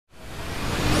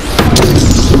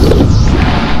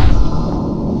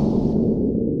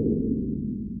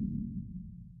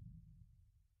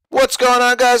What's going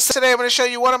on, guys? Today I'm going to show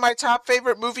you one of my top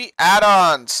favorite movie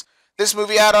add-ons. This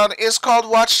movie add-on is called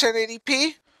Watch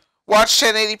 1080p. Watch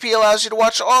 1080p allows you to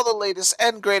watch all the latest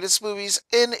and greatest movies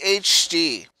in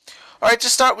HD. Alright, to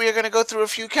start, we are going to go through a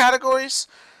few categories.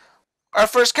 Our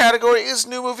first category is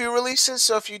new movie releases,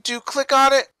 so if you do click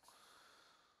on it,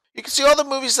 you can see all the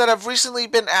movies that have recently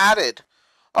been added.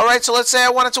 Alright, so let's say I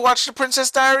wanted to watch The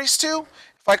Princess Diaries 2.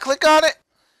 If I click on it,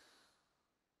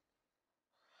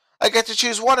 I get to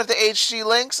choose one of the HD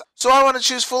links, so I want to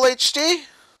choose Full HD,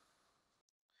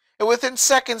 and within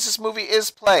seconds this movie is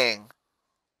playing.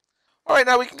 Alright,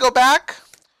 now we can go back.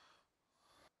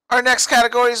 Our next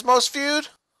category is Most Viewed.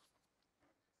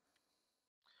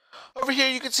 Over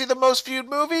here you can see the most viewed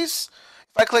movies.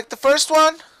 If I click the first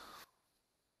one,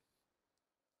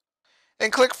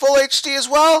 and click Full HD as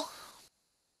well,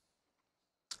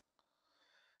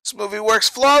 this movie works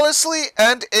flawlessly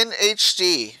and in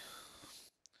HD.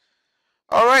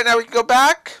 Alright, now we can go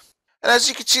back. And as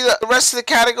you can see, the rest of the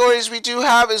categories we do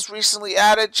have is recently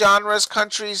added: genres,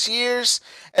 countries, years,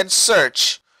 and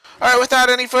search. Alright, without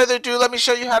any further ado, let me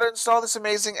show you how to install this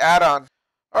amazing add-on.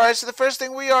 Alright, so the first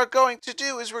thing we are going to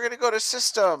do is we're going to go to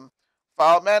System,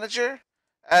 File Manager,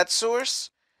 Add Source.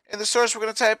 In the source, we're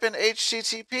going to type in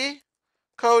http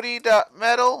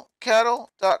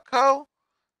kodi.metalkettle.co.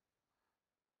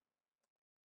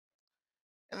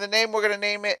 And the name, we're going to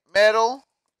name it Metal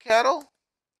Kettle.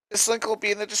 This link will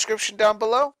be in the description down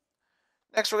below.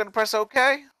 Next, we're going to press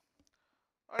OK.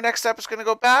 Our next step is going to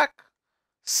go back,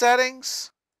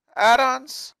 Settings,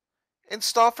 Add-ons,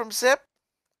 Install from Zip,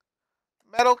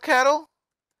 Metal Kettle,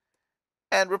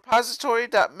 and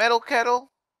repository.metalkettle.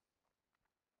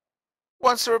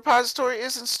 Once the repository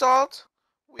is installed,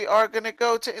 we are going to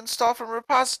go to Install from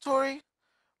Repository.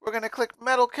 We're going to click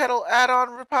Metal Kettle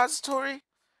Add-on Repository.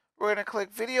 We're going to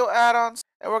click Video Add-ons,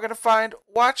 and we're going to find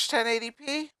Watch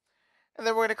 1080p. And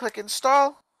then we're going to click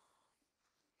Install.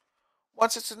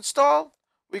 Once it's installed,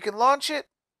 we can launch it.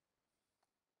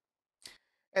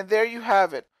 And there you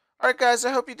have it. Alright guys,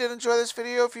 I hope you did enjoy this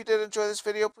video. If you did enjoy this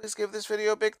video, please give this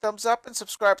video a big thumbs up and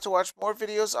subscribe to watch more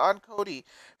videos on Kodi.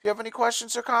 If you have any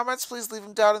questions or comments, please leave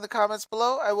them down in the comments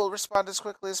below. I will respond as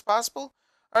quickly as possible.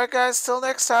 Alright guys, till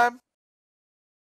next time.